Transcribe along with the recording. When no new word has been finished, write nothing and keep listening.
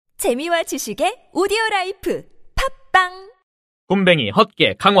재미와 지식의 오디오라이프 팝빵. 굼벵이,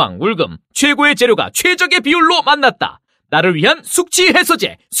 헛개, 강황, 울금 최고의 재료가 최적의 비율로 만났다. 나를 위한 숙취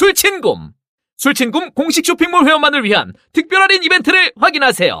해소제 술친굼. 술친굼 공식 쇼핑몰 회원만을 위한 특별 할인 이벤트를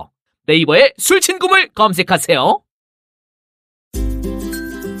확인하세요. 네이버에 술친굼을 검색하세요.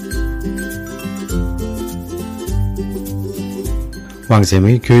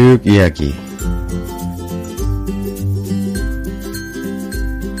 왕쌤의 교육 이야기.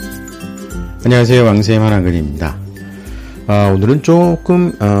 안녕하세요. 왕쌤 한한근입니다. 오늘은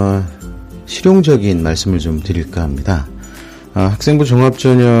조금 실용적인 말씀을 좀 드릴까 합니다. 학생부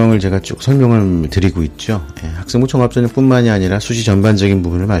종합전형을 제가 쭉 설명을 드리고 있죠. 학생부 종합전형뿐만이 아니라 수시 전반적인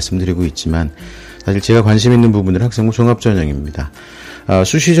부분을 말씀드리고 있지만 사실 제가 관심 있는 부분은 학생부 종합전형입니다.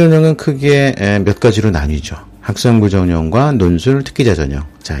 수시 전형은 크게 몇 가지로 나뉘죠. 학생부 전형과 논술 특기자 전형.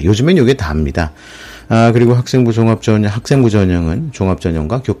 자, 요즘엔 이게 다입니다. 그리고 학생부 종합전형, 학생부 전형은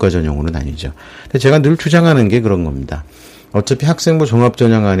종합전형과 교과전형으로 나뉘죠. 근데 제가 늘 주장하는 게 그런 겁니다. 어차피 학생부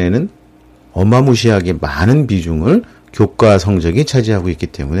종합전형 안에는 어마무시하게 많은 비중을 교과 성적이 차지하고 있기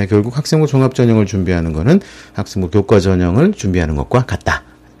때문에 결국 학생부 종합전형을 준비하는 거는 학생부 교과전형을 준비하는 것과 같다.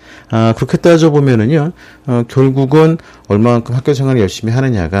 그렇게 따져보면은요, 결국은 얼마만큼 학교 생활을 열심히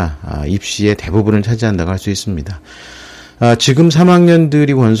하느냐가 입시의 대부분을 차지한다고 할 수 있습니다. 지금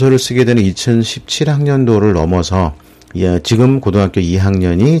 3학년들이 원서를 쓰게 되는 2017학년도를 넘어서 지금 고등학교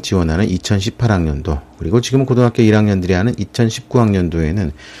 2학년이 지원하는 2018학년도, 그리고 지금 고등학교 1학년들이 하는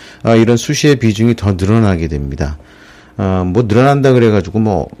 2019학년도에는 이런 수시의 비중이 더 늘어나게 됩니다. 늘어난다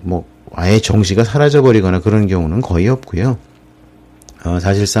그래가지고 아예 정시가 사라져버리거나 그런 경우는 거의 없고요.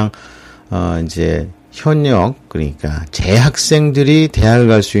 사실상 이제 현역, 그러니까 재학생들이 대학을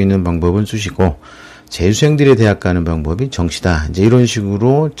갈 수 있는 방법은 수시고 재수생들이 대학 가는 방법이 정시다. 이제 이런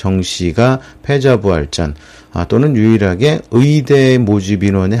식으로 정시가 패자부활전 또는 유일하게 의대 모집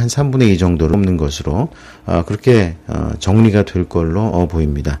인원의 한 3분의 2 정도를 넘는 것으로 그렇게 정리가 될 걸로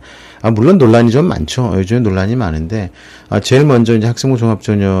보입니다. 물론 논란이 좀 많죠. 요즘에 논란이 많은데 제일 먼저 이제 학생부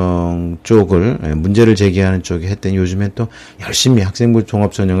종합전형 쪽을 문제를 제기하는 쪽이 했더니 요즘에 또 열심히 학생부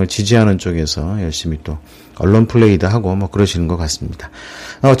종합전형을 지지하는 쪽에서 열심히 또 언론 플레이도 하고 그러시는 것 같습니다.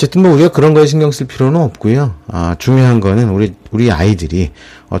 어쨌든 우리가 그런 거에 신경 쓸 필요는 없고요. 중요한 거는 우리 아이들이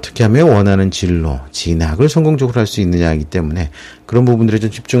어떻게 하면 원하는 진로, 진학을 성공적으로 할 수 있느냐이기 때문에 그런 부분들에 좀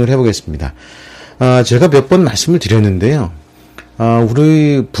집중을 해보겠습니다. 제가 몇 번 말씀을 드렸는데요.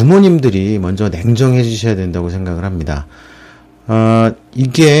 우리 부모님들이 먼저 냉정해 주셔야 된다고 생각을 합니다.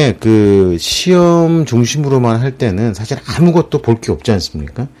 이게 시험 중심으로만 할 때는 사실 아무것도 볼 게 없지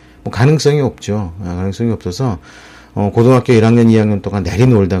않습니까? 가능성이 없죠. 가능성이 없어서 고등학교 1학년, 2학년 동안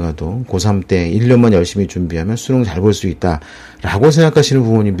내리놀다가도 고3 때 1년만 열심히 준비하면 수능 잘 볼 수 있다라고 생각하시는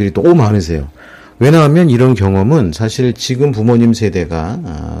부모님들이 너무 많으세요. 왜냐하면 이런 경험은 사실 지금 부모님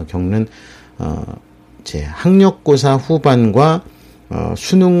세대가 겪는 제 학력고사 후반과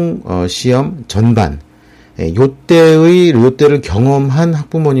수능 시험 전반 요때를 경험한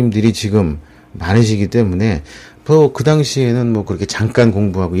학부모님들이 지금 많으시기 때문에 그 당시에는 그렇게 잠깐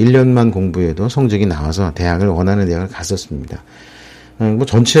공부하고 1년만 공부해도 성적이 나와서 원하는 대학을 갔었습니다.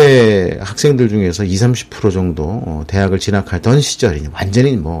 전체 학생들 중에서 20-30% 정도 대학을 진학하던 시절이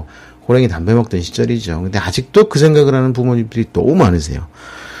완전히 호랑이 담배 먹던 시절이죠. 근데 아직도 그 생각을 하는 부모님들이 너무 많으세요.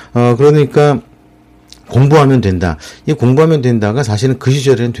 그러니까 공부하면 된다. 이 공부하면 된다가 사실은 그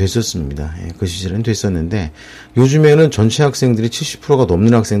시절에는 됐었습니다. 그 시절에는 됐었는데 요즘에는 전체 학생들이 70%가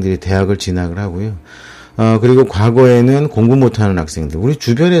넘는 학생들이 대학을 진학을 하고요. 그리고 과거에는 공부 못하는 학생들, 우리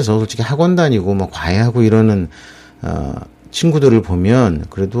주변에서 솔직히 학원 다니고 과외하고 이러는 친구들을 보면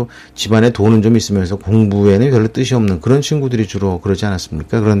그래도 집안에 돈은 좀 있으면서 공부에는 별로 뜻이 없는 그런 친구들이 주로 그러지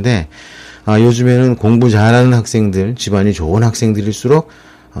않았습니까? 그런데 요즘에는 공부 잘하는 학생들, 집안이 좋은 학생들일수록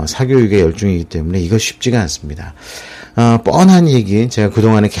사교육에 열중이기 때문에 이거 쉽지가 않습니다. 뻔한 얘기, 제가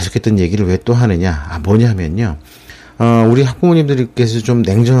그동안에 계속했던 얘기를 왜 또 하느냐, 뭐냐면요. 우리 학부모님들께서 좀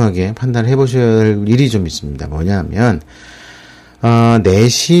냉정하게 판단해 보셔야 할 일이 좀 있습니다. 뭐냐면,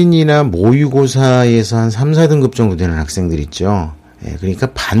 내신이나 모의고사에서 한 3, 4등급 정도 되는 학생들 있죠. 그러니까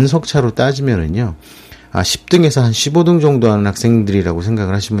반석차로 따지면은요, 10등에서 한 15등 정도 하는 학생들이라고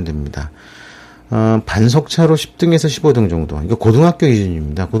생각을 하시면 됩니다. 반석차로 10등에서 15등 정도. 이거 고등학교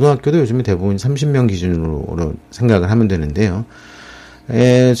기준입니다. 고등학교도 요즘에 대부분 30명 기준으로 생각을 하면 되는데요.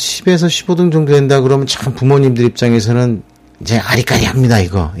 10에서 15등 정도 된다 그러면 참 부모님들 입장에서는 이제 아리까리합니다,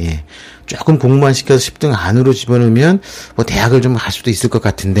 이거. 조금 공부만 시켜서 10등 안으로 집어넣으면 대학을 좀 갈 수도 있을 것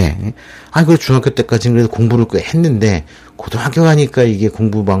같은데, 그 중학교 때까지는 그래도 공부를 꽤 했는데 고등학교 가니까 이게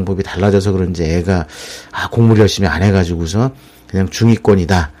공부 방법이 달라져서 그런지 애가 공부를 열심히 안 해가지고서 그냥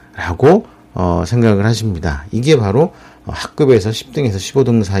중위권이다라고 생각을 하십니다. 이게 바로 학급에서 10등에서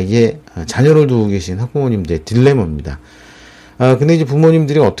 15등 사이에 자녀를 두고 계신 학부모님들의 딜레마입니다. 근데 이제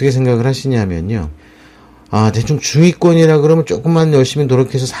부모님들이 어떻게 생각을 하시냐면요. 대충 중위권이라 그러면 조금만 열심히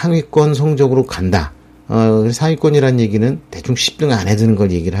노력해서 상위권 성적으로 간다. 상위권이란 얘기는 대충 10등 안에 드는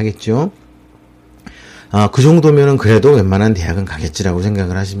걸 얘기를 하겠죠. 그 정도면은 그래도 웬만한 대학은 가겠지라고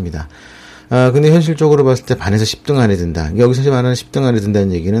생각을 하십니다. 근데 현실적으로 봤을 때 반에서 10등 안에 든다. 여기서 말하는 10등 안에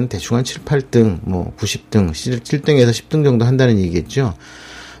든다는 얘기는 대충 한 7, 8등, 90등, 7등에서 10등 정도 한다는 얘기겠죠.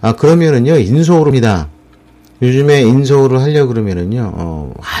 그러면은요, 인서울입니다. 요즘에 인서울을 하려고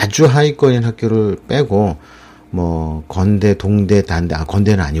그러면은요, 아주 하위권인 학교를 빼고, 건대, 동대, 단대,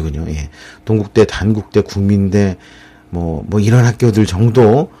 건대는 아니군요. 예. 동국대, 단국대, 국민대, 이런 학교들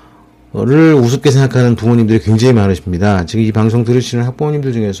정도를 우습게 생각하는 부모님들이 굉장히 많으십니다. 지금 이 방송 들으시는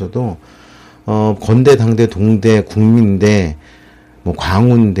학부모님들 중에서도, 건대, 당대, 동대, 국민대,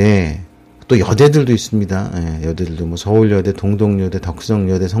 광운대, 또 여대들도 있습니다. 예, 여대들도 서울여대, 동덕여대,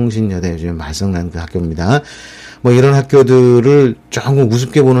 덕성여대, 성신여대, 요즘에 말썽난 그 학교입니다. 이런 학교들을 조금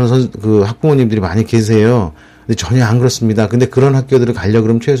우습게 보는 그 학부모님들이 많이 계세요. 근데 전혀 안 그렇습니다. 근데 그런 학교들을 가려고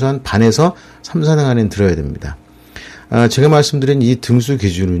그러면 최소한 반에서 3, 4등 안에는 들어야 됩니다. 제가 말씀드린 이 등수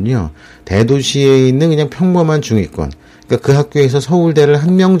기준은요, 대도시에 있는 그냥 평범한 중위권, 그러니까 그 학교에서 서울대를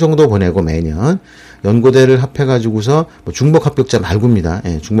 1명 정도 보내고 매년 연고대를 합해가지고서 중복 합격자 말고입니다.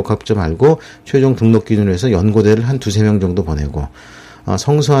 예, 중복 합격자 말고 최종 등록 기준으로 해서 연고대를 한 2-3명 정도 보내고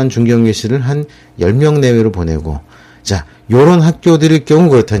성서한 중경외시를 한 10명 내외로 보내고, 자, 요런 학교들일 경우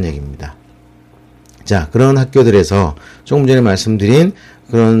그렇다는 얘기입니다. 자, 그런 학교들에서 조금 전에 말씀드린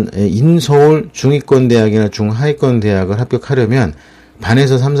그런 인서울 중위권 대학이나 중하위권 대학을 합격하려면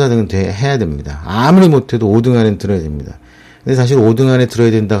반에서 3, 4등은 해야 됩니다. 아무리 못해도 5등 안에 들어야 됩니다. 근데 사실 5등 안에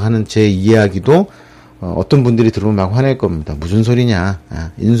들어야 된다 하는 제 이야기도 어떤 분들이 들으면 막 화낼 겁니다. 무슨 소리냐.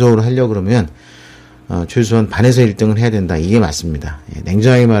 인서울을 하려고 그러면 최소한 반에서 1등을 해야 된다. 이게 맞습니다. 예,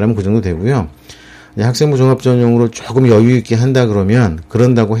 냉정하게 말하면 그 정도 되고요. 학생부종합전형으로 조금 여유 있게 한다 그러면,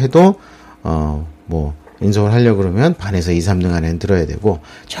 그런다고 해도 인서울 하려고 그러면 반에서 2, 3등 안에는 들어야 되고,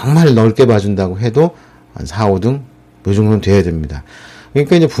 정말 넓게 봐준다고 해도 한 4, 5등 이 정도는 돼야 됩니다.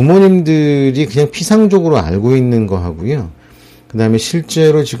 그러니까 이제 부모님들이 그냥 피상적으로 알고 있는 거 하고요. 그 다음에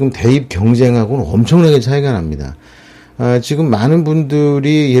실제로 지금 대입 경쟁하고는 엄청나게 차이가 납니다. 지금 많은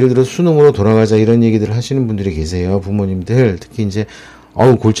분들이 예를 들어 수능으로 돌아가자 이런 얘기들을 하시는 분들이 계세요. 부모님들. 특히 이제,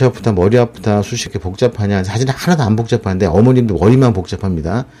 골치 아프다, 머리 아프다, 수식이 복잡하냐. 사실은 하나도 안 복잡한데 어머님들 머리만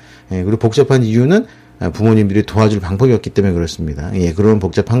복잡합니다. 예, 그리고 복잡한 이유는 부모님들이 도와줄 방법이 없기 때문에 그렇습니다. 예, 그런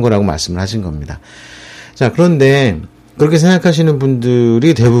복잡한 거라고 말씀을 하신 겁니다. 자, 그런데 그렇게 생각하시는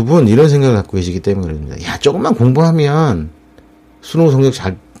분들이 대부분 이런 생각을 갖고 계시기 때문에 그럽니다. 야, 조금만 공부하면 수능 성적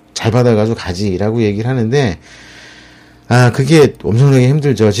잘 받아가지고 가지라고 얘기를 하는데, 그게 엄청나게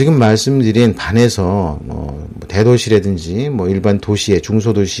힘들죠. 지금 말씀드린 반에서 대도시라든지 일반 도시에,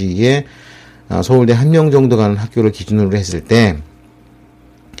 중소도시에 서울대 1명 정도 가는 학교를 기준으로 했을 때,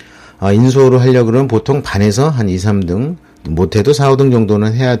 인서울을 하려고 그러면 보통 반에서 한 2, 3등, 못해도 4, 5등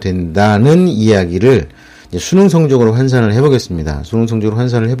정도는 해야 된다는 이야기를 수능 성적으로 환산을 해보겠습니다. 수능 성적으로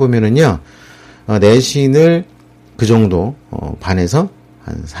환산을 해보면은요, 내신을 그 정도, 반에서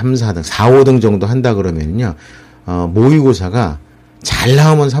한 3, 4등, 4, 5등 정도 한다 그러면은요, 모의고사가 잘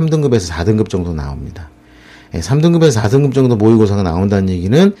나오면 3등급에서 4등급 정도 나옵니다. 3등급에서 4등급 정도 모의고사가 나온다는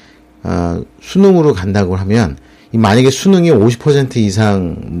얘기는, 수능으로 간다고 하면, 만약에 수능이 50%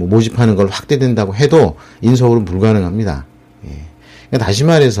 이상 모집하는 걸 확대된다고 해도 인서울은 불가능합니다. 예. 그러니까 다시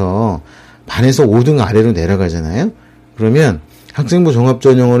말해서 반에서 5등 아래로 내려가잖아요. 그러면 학생부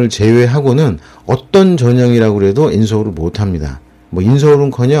종합전형을 제외하고는 어떤 전형이라고 그래도 인서울을 못합니다.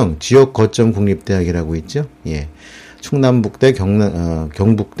 인서울은커녕 지역 거점 국립대학이라고 있죠. 예. 충남북대,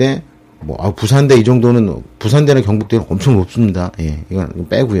 경북대, 부산대 이 정도는, 부산대나 경북대는 엄청 높습니다. 예. 이건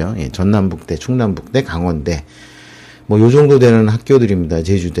빼고요. 예. 전남북대, 충남북대, 강원대. 요 정도 되는 학교들입니다.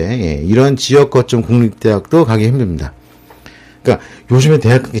 제주대. 예. 이런 지역 거점 국립대학도 가기 힘듭니다. 그러니까 요즘에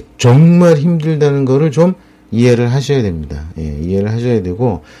대학 가기 정말 힘들다는 거를 좀 이해를 하셔야 됩니다. 예, 이해를 하셔야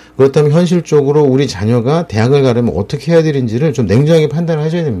되고, 그렇다면 현실적으로 우리 자녀가 대학을 가려면 어떻게 해야 되는지를 좀 냉정하게 판단을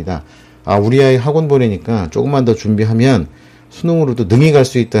하셔야 됩니다. 우리 아이 학원 보내니까 조금만 더 준비하면 수능으로도 능히 갈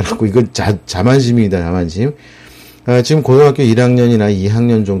수 있다라고, 이건 자만심입니다, 자만심. 지금 고등학교 1학년이나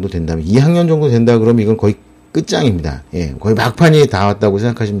 2학년 정도 된다면, 2학년 정도 된다 그러면 이건 거의 끝장입니다. 예, 거의 막판이 다 왔다고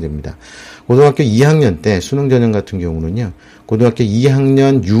생각하시면 됩니다. 고등학교 2학년 때 수능 전형 같은 경우는요, 고등학교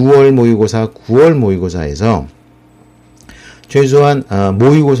 2학년 6월 모의고사, 9월 모의고사에서 최소한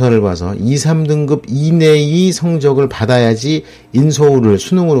모의고사를 봐서 2, 3등급 이내의 성적을 받아야지 인서울을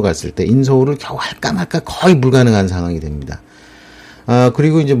수능으로 갔을 때 인서울을 겨우 할까 말까 거의 불가능한 상황이 됩니다.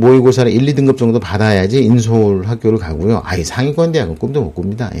 그리고 이제 모의고사를 1, 2등급 정도 받아야지 인서울 학교를 가고요. 아예 상위권 대학은 꿈도 못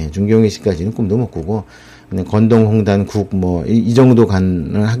꿉니다. 예, 중경외시까지는 꿈도 못 꾸고, 그냥 건동, 홍단, 국, 이 정도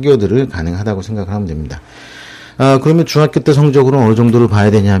가는 학교들을 가능하다고 생각을 하면 됩니다. 그러면 중학교 때 성적으로 어느 정도를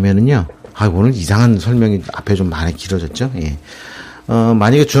봐야 되냐면은요. 오늘 이상한 설명이 앞에 좀 많이 길어졌죠. 예.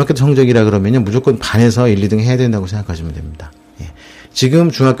 만약에 중학교 때 성적이라 그러면요. 무조건 반에서 1, 2등 해야 된다고 생각하시면 됩니다. 예. 지금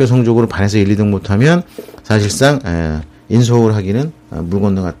중학교 성적으로 반에서 1, 2등 못하면 사실상, 인서울 하기는 물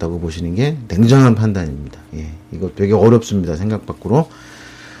건너갔다고 보시는 게 냉정한 판단입니다. 예. 이거 되게 어렵습니다. 생각 밖으로.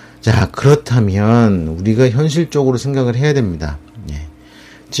 자, 그렇다면 우리가 현실적으로 생각을 해야 됩니다. 예.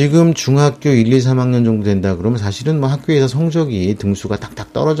 지금 중학교 1, 2, 3학년 정도 된다 그러면 사실은 학교에서 성적이 등수가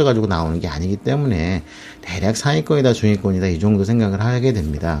탁탁 떨어져 가지고 나오는 게 아니기 때문에 대략 상위권이다 중위권이다 이 정도 생각을 하게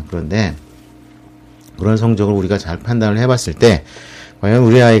됩니다. 그런데 그런 성적을 우리가 잘 판단을 해봤을 때 과연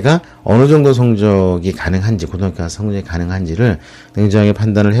우리 아이가 어느 정도 성적이 가능한지, 고등학교 성적이 가능한지를 냉정하게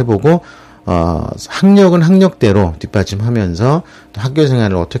판단을 해보고 학력은 학력대로 뒷받침하면서 또 학교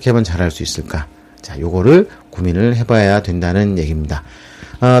생활을 어떻게 하면 잘할 수 있을까? 자, 요거를 고민을 해봐야 된다는 얘기입니다.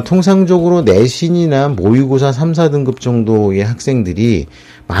 통상적으로 내신이나 모의고사 3, 4등급 정도의 학생들이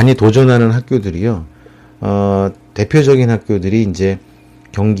많이 도전하는 학교들이요. 대표적인 학교들이 이제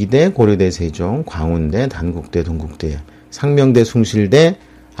경기대, 고려대, 세종, 광운대, 단국대, 동국대, 상명대, 숭실대,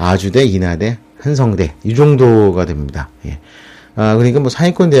 아주대, 인하대, 한성대 이 정도가 됩니다. 예. 그러니까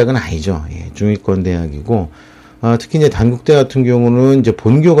상위권 대학은 아니죠. 예. 중위권 대학이고 특히 이제 단국대 같은 경우는 이제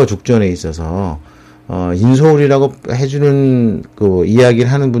본교가 죽전에 있어서 인서울이라고 해주는 그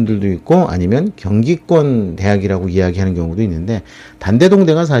이야기를 하는 분들도 있고 아니면 경기권 대학이라고 이야기하는 경우도 있는데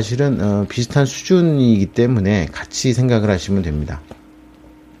단대동대가 사실은 비슷한 수준이기 때문에 같이 생각을 하시면 됩니다.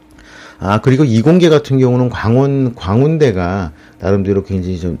 그리고 이공계 같은 경우는 광운대가 나름대로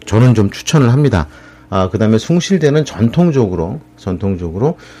굉장히 저는 좀 추천을 합니다. 그 다음에 숭실대는 전통적으로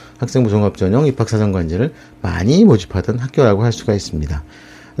학생부종합전형 입학사정관제를 많이 모집하던 학교라고 할 수가 있습니다.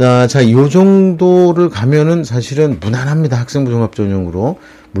 자, 요 정도를 가면은 사실은 무난합니다. 학생부종합전형으로.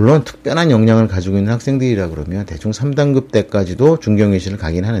 물론 특별한 역량을 가지고 있는 학생들이라 그러면 대충 3단급 때까지도 중경외시를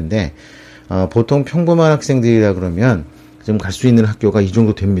가긴 하는데, 보통 평범한 학생들이라 그러면 좀 갈 수 있는 학교가 이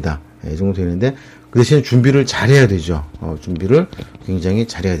정도 됩니다. 이 정도 되는데, 그 대신에 준비를 잘해야 되죠. 준비를 굉장히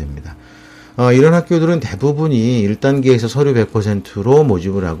잘해야 됩니다. 이런 학교들은 대부분이 1단계에서 서류 100%로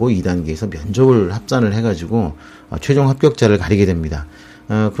모집을 하고 2단계에서 면접을 합산을 해가지고 최종 합격자를 가리게 됩니다.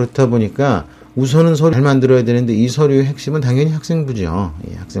 그렇다 보니까 우선은 서류 잘 만들어야 되는데 이 서류의 핵심은 당연히 학생부죠.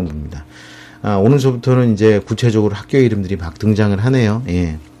 예, 학생부입니다. 오늘서부터는 이제 구체적으로 학교 이름들이 막 등장을 하네요.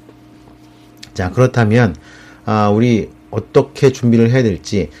 예. 자, 그렇다면 우리 어떻게 준비를 해야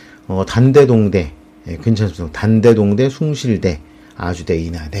될지 단대동대, 예, 괜찮습니다. 단대동대, 숭실대, 아주대,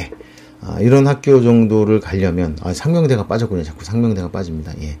 인하대 이런 학교 정도를 가려면 상명대가 빠졌군요. 자꾸 상명대가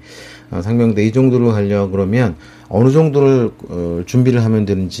빠집니다. 예. 상명대 이 정도로 가려고 그러면 어느 정도를 준비를 하면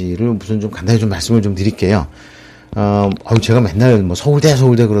되는지를 우선 좀 간단히 좀 말씀을 좀 드릴게요. 제가 맨날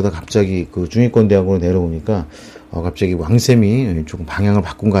서울대 그러다 갑자기 그 중위권 대학으로 내려오니까 갑자기 왕쌤이 조금 방향을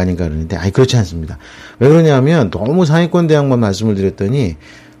바꾼 거 아닌가 그러는데 그렇지 않습니다. 왜 그러냐면 너무 상위권 대학만 말씀을 드렸더니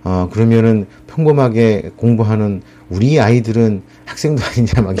그러면은 평범하게 공부하는 우리 아이들은 학생도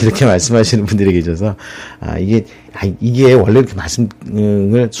아니냐 막 이렇게 말씀하시는 분들이 계셔서 이게 원래 이렇게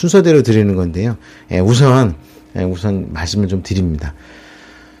말씀을 순서대로 드리는 건데요. 예, 우선 말씀을 좀 드립니다.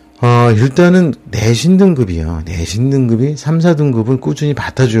 일단은 내신 등급이요. 내신 등급이 3, 4등급은 꾸준히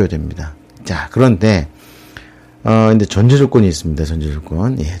받아줘야 됩니다. 자, 그런데 근데 전제 조건이 있습니다. 전제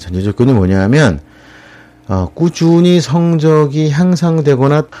조건. 예, 전제 조건이 뭐냐면 꾸준히 성적이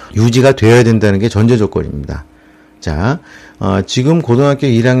향상되거나 유지가 되어야 된다는 게 전제 조건입니다. 자, 지금 고등학교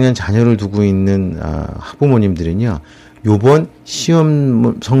 1학년 자녀를 두고 있는 학부모님들은요, 요번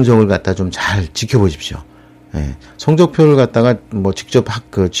시험 성적을 갖다 좀 잘 지켜보십시오. 예, 성적표를 갖다가 직접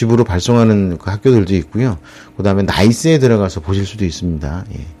집으로 발송하는 그 학교들도 있고요. 그 다음에 나이스에 들어가서 보실 수도 있습니다.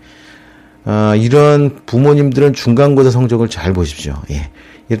 예. 이런 부모님들은 중간고사 성적을 잘 보십시오. 예.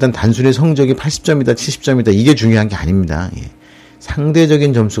 일단 단순히 성적이 80점이다, 70점이다, 이게 중요한 게 아닙니다. 예.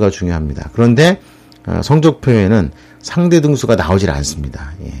 상대적인 점수가 중요합니다. 그런데, 성적표에는 상대 등수가 나오질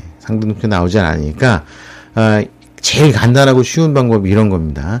않습니다. 예. 상대 등수가 나오지 않으니까, 제일 간단하고 쉬운 방법이 이런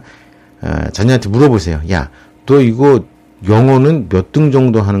겁니다. 자녀한테 물어보세요. 야, 너 이거 영어는 몇 등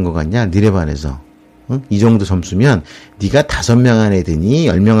정도 하는 것 같냐? 니네 반에서. 응? 이 정도 점수면 네가 5명 안에 드니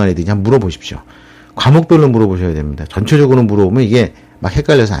 10명 안에 드니 한번 물어보십시오. 과목별로 물어보셔야 됩니다. 전체적으로 물어보면 이게 막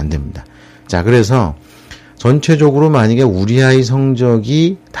헷갈려서 안 됩니다. 자, 그래서 전체적으로 만약에 우리 아이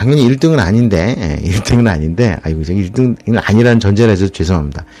성적이 당연히 1등은 아닌데, 1등은 아닌데, 이제 1등은 아니라는 전제를 해서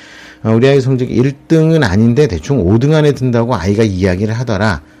죄송합니다. 우리 아이 성적이 1등은 아닌데 대충 5등 안에 든다고 아이가 이야기를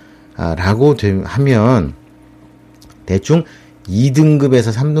하더라. 라고 하면 대충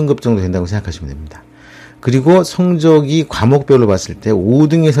 2등급에서 3등급 정도 된다고 생각하시면 됩니다. 그리고 성적이 과목별로 봤을 때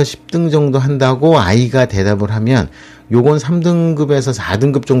 5등에서 10등 정도 한다고 아이가 대답을 하면 요건 3등급에서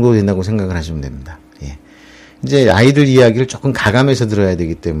 4등급 정도 된다고 생각을 하시면 됩니다. 예. 이제 아이들 이야기를 조금 가감해서 들어야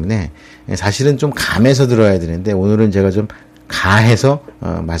되기 때문에 사실은 좀 감해서 들어야 되는데 오늘은 제가 좀 가해서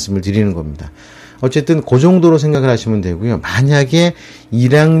말씀을 드리는 겁니다. 어쨌든 그 정도로 생각을 하시면 되고요. 만약에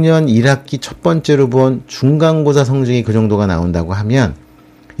 1학년 1학기 첫 번째로 본 중간고사 성적이 그 정도가 나온다고 하면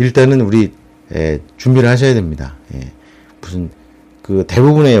일단은 우리 준비를 하셔야 됩니다. 무슨 그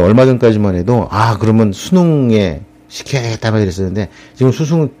대부분의 얼마 전까지만 해도 그러면 수능에 시켜야겠다 막 이랬었는데 지금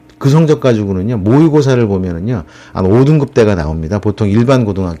그 성적 가지고는요, 모의고사를 보면은요, 한 5등급대가 나옵니다. 보통 일반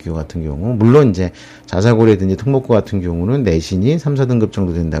고등학교 같은 경우. 물론 이제 자사고라든지 특목고 같은 경우는 내신이 3, 4등급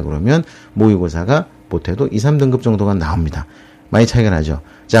정도 된다 그러면 모의고사가 못해도 2, 3등급 정도가 나옵니다. 많이 차이가 나죠.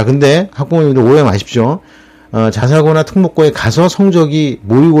 자, 근데 학부모님들 오해 마십시오. 자사고나 특목고에 가서 성적이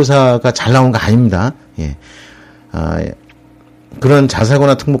모의고사가 잘 나온 거 아닙니다. 예. 그런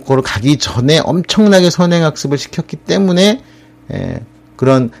자사고나 특목고를 가기 전에 엄청나게 선행학습을 시켰기 때문에,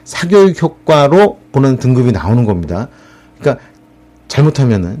 그런 사교육 효과로 보는 등급이 나오는 겁니다. 그러니까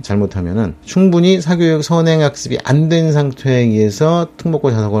잘못하면은 충분히 사교육 선행학습이 안 된 상태에 의해서 특목고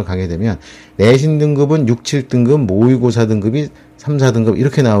자사고를 가게 되면 내신 등급은 6, 7등급, 모의고사 등급이 3, 4등급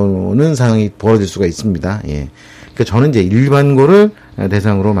이렇게 나오는 상황이 벌어질 수가 있습니다. 예. 그러니까 저는 이제 일반고를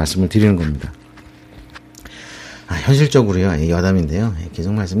대상으로 말씀을 드리는 겁니다. 현실적으로요, 여담인데요.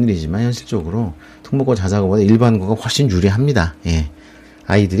 계속 말씀드리지만 현실적으로 특목고 자사고보다 일반고가 훨씬 유리합니다. 예.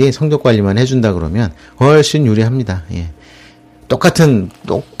 아이들이 성적 관리만 해준다 그러면 훨씬 유리합니다. 예. 똑같은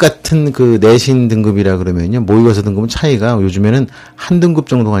그 내신 등급이라 그러면요, 모의고사 등급은 차이가 요즘에는 한 등급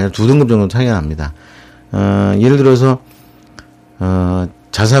정도가 아니라 2등급 정도 차이가 납니다. 예를 들어서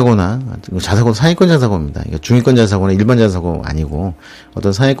자사고는 상위권 자사고입니다. 그러니까 중위권 자사고나 일반 자사고 아니고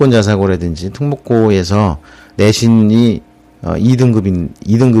어떤 상위권 자사고라든지 특목고에서 내신이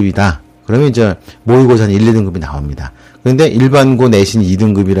 2등급이다. 그러면 이제 모의고사는 1, 2등급이 나옵니다. 그런데 일반고 내신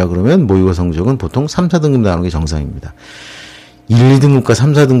 2등급이라 그러면 모의고사 성적은 보통 3, 4등급 나오는 게 정상입니다. 1, 2등급과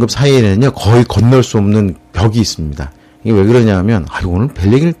 3, 4등급 사이에는요, 거의 건널 수 없는 벽이 있습니다. 이게 왜 그러냐면, 오늘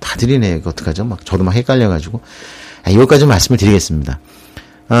별 얘기를 다 드리네. 이거 어떡하죠? 저도 막 헷갈려가지고. 이것까지 말씀을 드리겠습니다.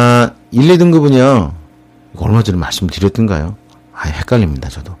 1, 2등급은요, 이거 얼마 전에 말씀을 드렸던가요? 헷갈립니다,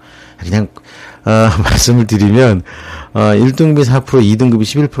 저도. 그냥, 말씀을 드리면, 1등급이 4%, 2등급이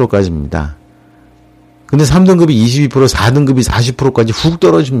 11%까지입니다. 근데 3등급이 22%, 4등급이 40%까지 훅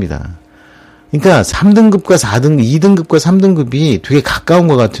떨어집니다. 그러니까 3등급과 2등급과 3등급이 되게 가까운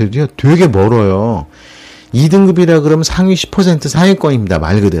것 같아도요, 되게 멀어요. 2등급이라 그러면 상위 10% 상위권입니다,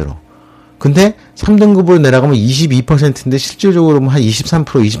 말 그대로. 근데 3등급으로 내려가면 22%인데 실질적으로 한 23%,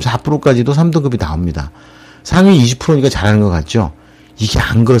 24%까지도 3등급이 나옵니다. 상위 20%니까 잘하는 것 같죠? 이게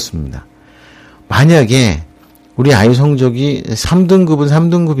안 그렇습니다. 만약에 우리 아이 성적이 3등급은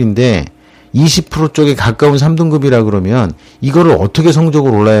 3등급인데 20% 쪽에 가까운 3등급이라 그러면 이거를 어떻게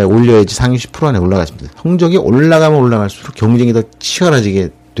성적을 올려야지 상위 10% 안에 올라가십니다. 성적이 올라가면 올라갈수록 경쟁이 더 치열해지게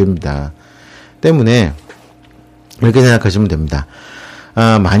됩니다. 때문에 이렇게 생각하시면 됩니다.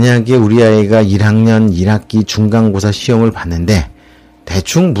 만약에 우리 아이가 1학년 1학기 중간고사 시험을 봤는데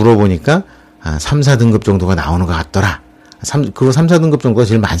대충 물어보니까 3, 4등급 정도가 나오는 것 같더라. 그거 3, 4등급 정도가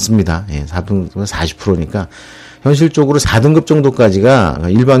제일 많습니다. 4등급은 40%니까 현실적으로 4등급 정도까지가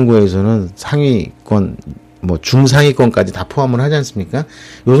일반고에서는 상위권, 중상위권까지 다 포함을 하지 않습니까?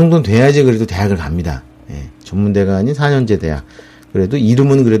 요 정도는 돼야지 그래도 대학을 갑니다. 전문대가 아닌 4년제 대학. 그래도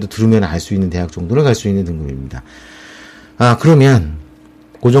이름은 그래도 들으면 알 수 있는 대학 정도를 갈 수 있는 등급입니다. 그러면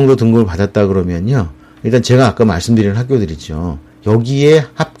그 정도 등급을 받았다 그러면요, 일단 제가 아까 말씀드린 학교들 있죠. 여기에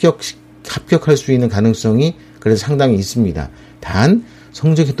합격할 수 있는 가능성이 그래도 상당히 있습니다. 단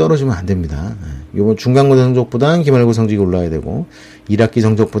성적이 떨어지면 안 됩니다. 요번 중간고사 성적보다는 기말고사 성적이 올라야 되고 1학기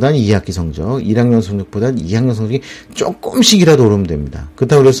성적보다는 2학기 성적, 1학년 성적보다는 2학년 성적이 조금씩이라도 오르면 됩니다.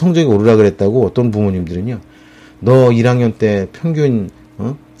 그렇다고 해서 성적이 오르라 그랬다고 어떤 부모님들은요, 너 1학년 때 평균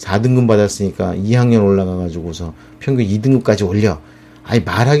 4등급 받았으니까 2학년 올라가가지고서 평균 2등급까지 올려.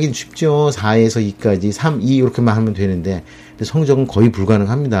 말하긴 쉽죠. 4에서 2까지 3, 2 이렇게만 하면 되는데 근데 성적은 거의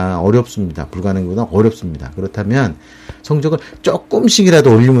불가능합니다. 어렵습니다. 불가능보다 어렵습니다. 그렇다면 성적을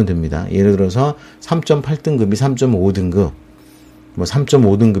조금씩이라도 올리면 됩니다. 예를 들어서 3.8등급이 3.5등급,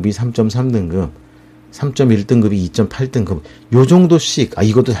 3.5등급이 3.3등급, 3.1등급이 2.8등급, 요 정도씩,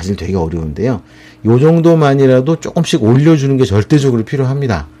 이것도 사실 되게 어려운데요. 요 정도만이라도 조금씩 올려주는 게 절대적으로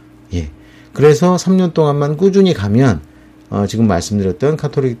필요합니다. 예. 그래서 3년 동안만 꾸준히 가면, 지금 말씀드렸던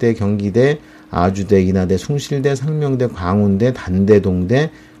가톨릭대, 경기대, 아주대, 인하대, 숭실대, 상명대, 광운대, 단대,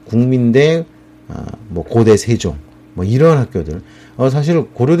 동대, 국민대, 뭐 고대, 세종, 뭐 이런 학교들. 사실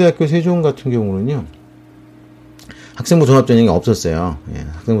고려대학교 세종 같은 경우는요, 학생부 종합전형이 없었어요. 예,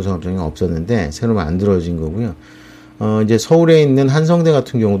 학생부 종합전형이 없었는데 새로 만들어진 거고요. 이제 서울에 있는 한성대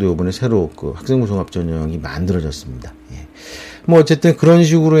같은 경우도 이번에 새로 그 학생부 종합전형이 만들어졌습니다. 예. 뭐 어쨌든 그런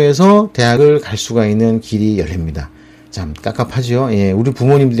식으로 해서 대학을 갈 수가 있는 길이 열립니다. 참 깝깝하죠. 예, 우리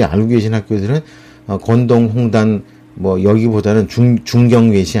부모님들이 알고 계신 학교들은 건동, 홍단, 뭐 여기보다는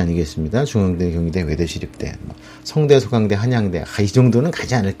중경외시 아니겠습니다. 중앙대, 경희대, 외대시립대, 뭐 성대, 서강대, 한양대, 이 정도는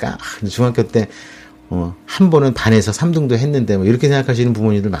가지 않을까. 중학교 때 한 번은 반에서 3등도 했는데 뭐 이렇게 생각하시는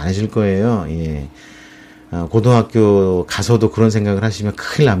부모님들 많으실 거예요. 예. 고등학교 가서도 그런 생각을 하시면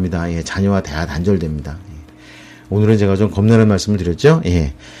큰일 납니다. 예, 자녀와 대화 단절됩니다. 예. 오늘은 제가 좀 겁나는 말씀을 드렸죠.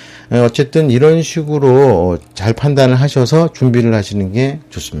 예. 어쨌든 이런 식으로 잘 판단을 하셔서 준비를 하시는 게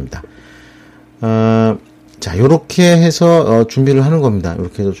좋습니다. 자, 요렇게 해서 준비를 하는 겁니다.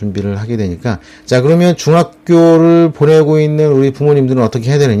 요렇게 해서 준비를 하게 되니까. 자, 그러면 중학교를 보내고 있는 우리 부모님들은 어떻게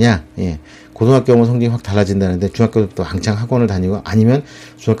해야 되느냐? 예. 고등학교 오면 성적이 확 달라진다는데 중학교 때부터 왕창 학원을 다니고 아니면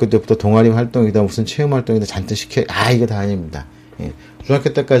중학교 때부터 동아리 활동이다 무슨 체험 활동이다 잔뜩 시켜 이거 다 아닙니다. 예.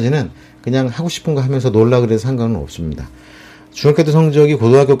 중학교 때까지는 그냥 하고 싶은 거 하면서 놀라 그래도 상관은 없습니다. 중학교 때 성적이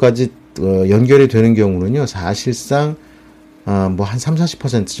고등학교까지 연결이 되는 경우는요, 사실상 뭐 한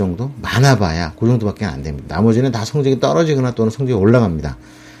 30-40% 정도 많아봐야 그 정도밖에 안 됩니다. 나머지는 다 성적이 떨어지거나 또는 성적이 올라갑니다.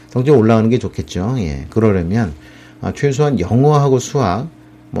 성적이 올라가는 게 좋겠죠. 예. 그러려면 최소한 영어하고 수학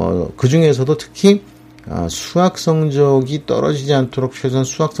뭐 그 중에서도 특히 수학 성적이 떨어지지 않도록 최소한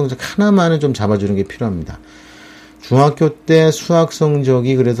수학 성적 하나만은 좀 잡아주는 게 필요합니다. 중학교 때 수학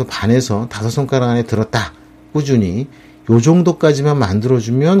성적이 그래서 반에서 5손가락 안에 들었다. 꾸준히 요 정도까지만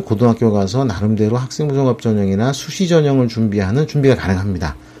만들어주면 고등학교 가서 나름대로 학생부 종합전형이나 수시 전형을 준비가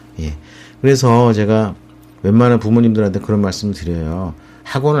가능합니다. 예. 그래서 제가 웬만한 부모님들한테 그런 말씀을 드려요.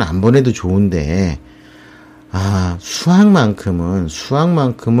 학원을 안 보내도 좋은데 수학만큼은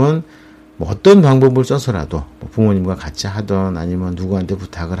뭐 어떤 방법을 써서라도 뭐 부모님과 같이 하던 아니면 누구한테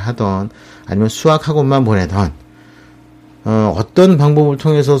부탁을 하던 아니면 수학학원만 보내던 어떤 방법을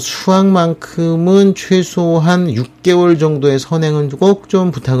통해서 수학만큼은 최소한 6개월 정도의 선행은 꼭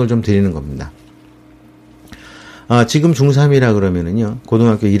좀 부탁을 좀 드리는 겁니다. 지금 중3이라 그러면은요,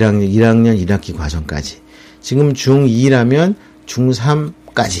 고등학교 1학년 1학기 과정까지. 지금 중2라면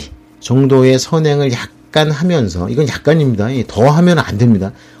중3까지 정도의 선행을 약간 하면서, 이건 약간입니다. 더 하면 안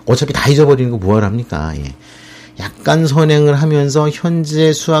됩니다. 어차피 다 잊어버리는 거 뭐하러 합니까? 예. 약간 선행을 하면서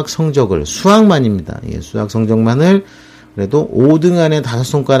현재 수학 성적을, 수학만입니다. 예, 수학 성적만을 그래도 5등 안에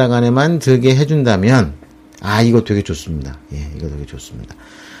 5손가락 안에만 들게 해준다면, 이거 되게 좋습니다. 예, 이거 되게 좋습니다.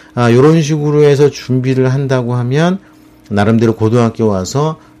 요런 식으로 해서 준비를 한다고 하면, 나름대로 고등학교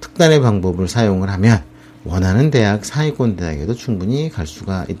와서 특단의 방법을 사용을 하면, 원하는 대학, 상위권 대학에도 충분히 갈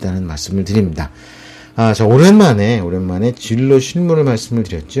수가 있다는 말씀을 드립니다. 자, 오랜만에 진로 실무를 말씀을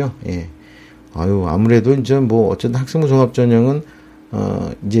드렸죠. 예. 아무래도 이제 뭐, 어쨌든 학생부 종합전형은,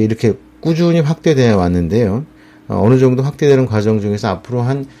 이제 이렇게 꾸준히 확대되어 왔는데요. 어느 정도 확대되는 과정 중에서 앞으로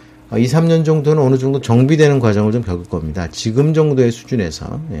한 2-3년 정도는 어느 정도 정비되는 과정을 좀 겪을 겁니다. 지금 정도의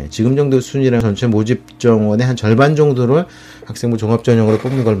수준에서, 지금 정도의 수준이라는 전체 모집 정원의 한 절반 정도를 학생부 종합전형으로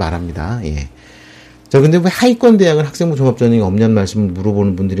뽑는 걸 말합니다. 예. 자, 근데 왜 하위권 대학은 학생부 종합전형이 없냐는 말씀을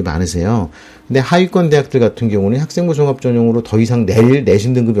물어보는 분들이 많으세요. 근데 하위권 대학들 같은 경우는 학생부 종합전형으로 더 이상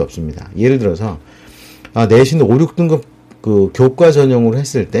내신 등급이 없습니다. 예를 들어서, 내신 5, 6등급 그 교과 전형으로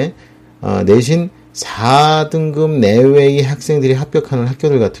했을 때, 내신 4등급 내외의 학생들이 합격하는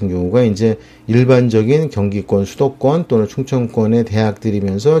학교들 같은 경우가 이제 일반적인 경기권, 수도권 또는 충청권의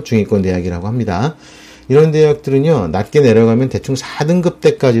대학들이면서 중위권 대학이라고 합니다. 이런 대학들은요, 낮게 내려가면 대충 4등급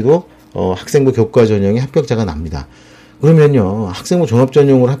때까지도 학생부 교과 전형에 합격자가 납니다. 그러면요, 학생부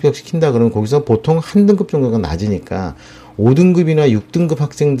종합전형으로 합격시킨다 그러면 거기서 보통 한 등급 정도가 낮으니까 5등급이나 6등급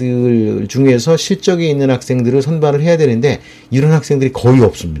학생들 중에서 실적이 있는 학생들을 선발을 해야 되는데 이런 학생들이 거의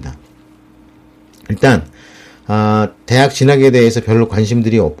없습니다. 일단 대학 진학에 대해서 별로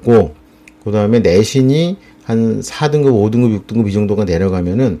관심들이 없고 그 다음에 내신이 한 4등급, 5등급, 6등급 이 정도가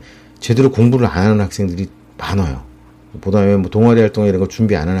내려가면은 제대로 공부를 안 하는 학생들이 많아요. 그 다음에 뭐 동아리 활동 이런 거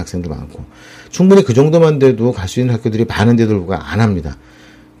준비 안 하는 학생도 많고 충분히 그 정도만 돼도 갈 수 있는 학교들이 많은데도 불구하고 안 합니다.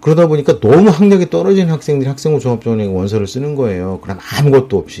 그러다 보니까 너무 학력이 떨어진 학생들이 학생부 종합전형에 원서를 쓰는 거예요. 그럼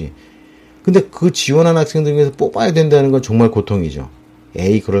아무것도 없이. 근데 그 지원한 학생들 중에서 뽑아야 된다는 건 정말 고통이죠.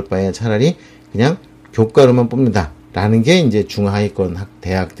 그럴 바에 차라리 그냥 교과로만 뽑는다 라는 게 이제 중하위권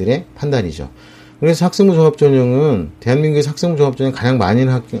대학들의 판단이죠. 그래서 학생부 종합전형은 대한민국에서 학생부 종합전형 가장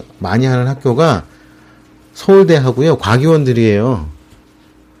많이 하는 학교가 서울대하고요, 과기원들이에요.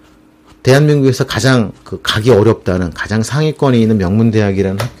 대한민국에서 가장 가기 어렵다는 가장 상위권에 있는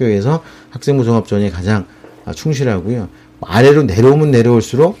명문대학이라는 학교에서 학생부 종합전형이 가장 충실하고요. 아래로 내려오면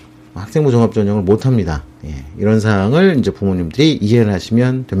내려올수록 학생부 종합전형을 못합니다. 예, 이런 사항을 이제 부모님들이 이해를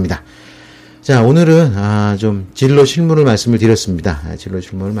하시면 됩니다. 자, 오늘은 좀 진로 실무를 말씀을 드렸습니다. 진로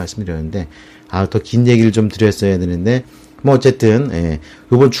실무를 말씀드렸는데 더 긴 얘기를 좀 드렸어야 되는데 뭐 어쨌든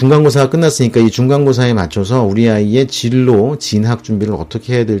이번 중간고사가 끝났으니까 이 중간고사에 맞춰서 우리 아이의 진로, 진학 준비를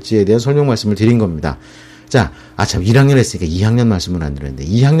어떻게 해야 될지에 대한 설명 말씀을 드린 겁니다. 자, 참 1학년 했으니까 2학년 말씀을 안 드렸는데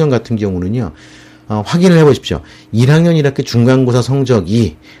 2학년 같은 경우는요. 확인을 해보십시오. 1학년 1학기 중간고사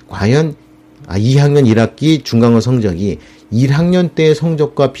성적이 과연 2학년 1학기 중간고사 성적이 1학년 때의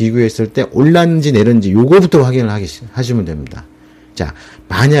성적과 비교했을 때 올랐는지 내렸는지 요거부터 확인을 하시면 됩니다. 자,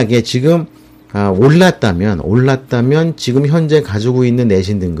 만약에 지금 올랐다면 지금 현재 가지고 있는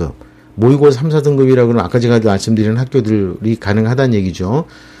내신 등급, 모의고사 3, 4등급이라고 하면 아까 제가 말씀드린 학교들이 가능하다는 얘기죠.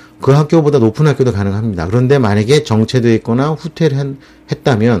 그 학교보다 높은 학교도 가능합니다. 그런데 만약에 정체되어 있거나 후퇴를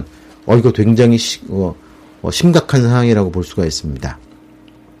했다면 이거 굉장히 심각한 상황이라고 볼 수가 있습니다.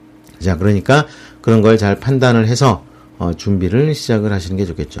 자, 그러니까 그런 걸 잘 판단을 해서 준비를 시작을 하시는 게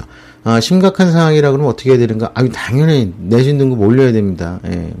좋겠죠. 심각한 상황이라고 하면 어떻게 해야 되는가? 당연히 내신 등급 올려야 됩니다.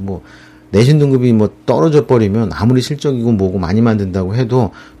 예, 내신 등급이 떨어져 버리면 아무리 실적이고 뭐고 많이 만든다고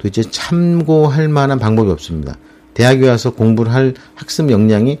해도 도대체 참고할 만한 방법이 없습니다. 대학에 와서 공부를 할 학습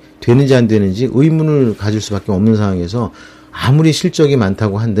역량이 되는지 안 되는지 의문을 가질 수밖에 없는 상황에서 아무리 실적이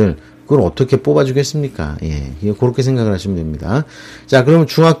많다고 한들 그걸 어떻게 뽑아주겠습니까? 예, 그렇게 생각을 하시면 됩니다. 자, 그럼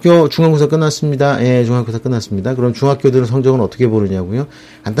중간고사 끝났습니다. 예, 중간고사 끝났습니다. 그럼 중학교들은 성적은 어떻게 보느냐고요?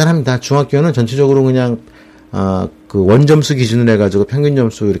 간단합니다. 중학교는 전체적으로 그냥 그 원점수 기준으로 해가지고 평균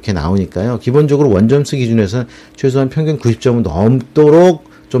점수 이렇게 나오니까요. 기본적으로 원점수 기준에서 최소한 평균 90점은 넘도록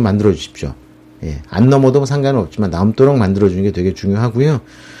좀 만들어 주십시오. 예, 안 넘어도 상관은 없지만 넘도록 만들어 주는 게 되게 중요하고요.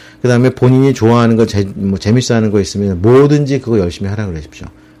 그 다음에 본인이 좋아하는 거, 재밌어 하는 거 있으면 뭐든지 그거 열심히 하라고 그러십시오.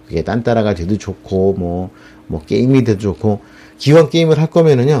 그게 딴따라가 돼도 좋고, 게임이 돼도 좋고, 기왕 게임을 할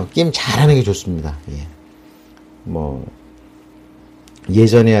거면은요, 게임 잘하는 게 좋습니다. 예.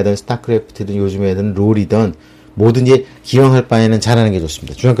 예전에 하던 스타크래프트든 요즘에 하던 롤이든 뭐든지 기왕 할 바에는 잘하는 게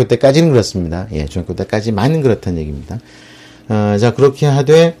좋습니다. 중학교 때까지는 그렇습니다. 예, 중학교 때까지만 그렇다는 얘기입니다. 자, 그렇게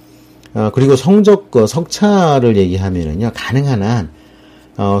하되, 그리고 석차를 얘기하면은요, 가능한 한,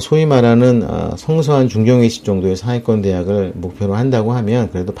 소위 말하는 성서한 중경외시 정도의 상위권 대학을 목표로 한다고 하면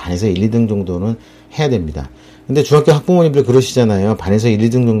그래도 반에서 1, 2등 정도는 해야 됩니다. 근데 중학교 학부모님들 그러시잖아요. 반에서 1,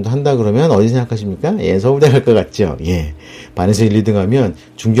 2등 정도 한다 그러면 어디 생각하십니까? 예, 서울대 갈 것 같죠? 예. 반에서 1, 2등 하면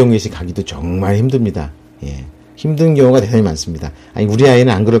중경외시 가기도 정말 힘듭니다. 예. 힘든 경우가 대단히 많습니다. 우리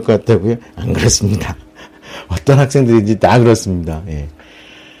아이는 안 그럴 것 같다고요? 안 그렇습니다. 어떤 학생들인지 다 그렇습니다. 예.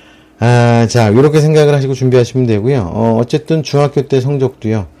 자, 이렇게 생각을 하시고 준비하시면 되고요. 어쨌든 중학교 때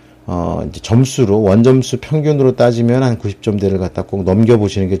성적도요, 이제 점수로, 원점수 평균으로 따지면 한 90점대를 갖다 꼭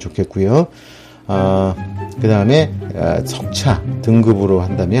넘겨보시는 게 좋겠고요. 그 다음에, 석차 등급으로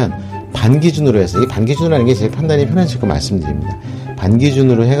한다면, 반 기준으로 해서, 이 반 기준이라는 게 제일 판단이 편하실 거 말씀드립니다. 반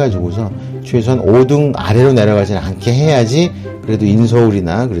기준으로 해가지고서, 최소한 5등 아래로 내려가지 않게 해야지, 그래도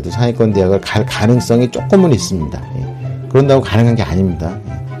인서울이나, 그래도 상위권 대학을 갈 가능성이 조금은 있습니다. 예. 그런다고 가능한 게 아닙니다.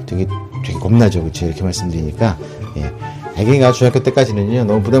 예. 되게 겁나죠. 그쵸? 이렇게 말씀드리니까. 예. 그러니까 중학교 때까지는요,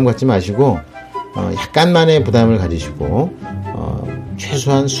 너무 부담 갖지 마시고, 약간만의 부담을 가지시고,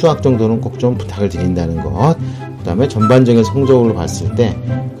 최소한 수학 정도는 꼭 좀 부탁을 드린다는 것. 그 다음에 전반적인 성적으로 봤을 때,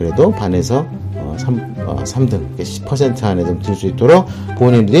 그래도 반에서 3등, 10% 안에 좀 들 수 있도록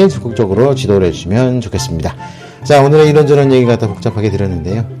부모님들이 적극적으로 지도를 해주시면 좋겠습니다. 자, 오늘은 이런저런 얘기가 더 복잡하게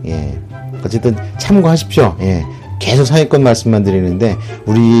드렸는데요. 예. 어쨌든 참고하십시오. 예. 계속 상위권 말씀만 드리는데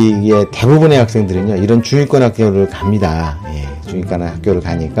우리의 대부분의 학생들은요 이런 중위권 학교를 갑니다. 예, 중위권 학교를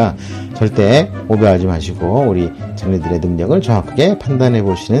가니까 절대 오버하지 마시고 우리 자녀들의 능력을 정확하게 판단해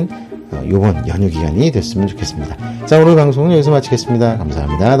보시는 이번 연휴 기간이 됐으면 좋겠습니다. 자, 오늘 방송은 여기서 마치겠습니다.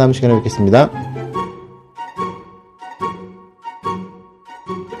 감사합니다. 다음 시간에 뵙겠습니다.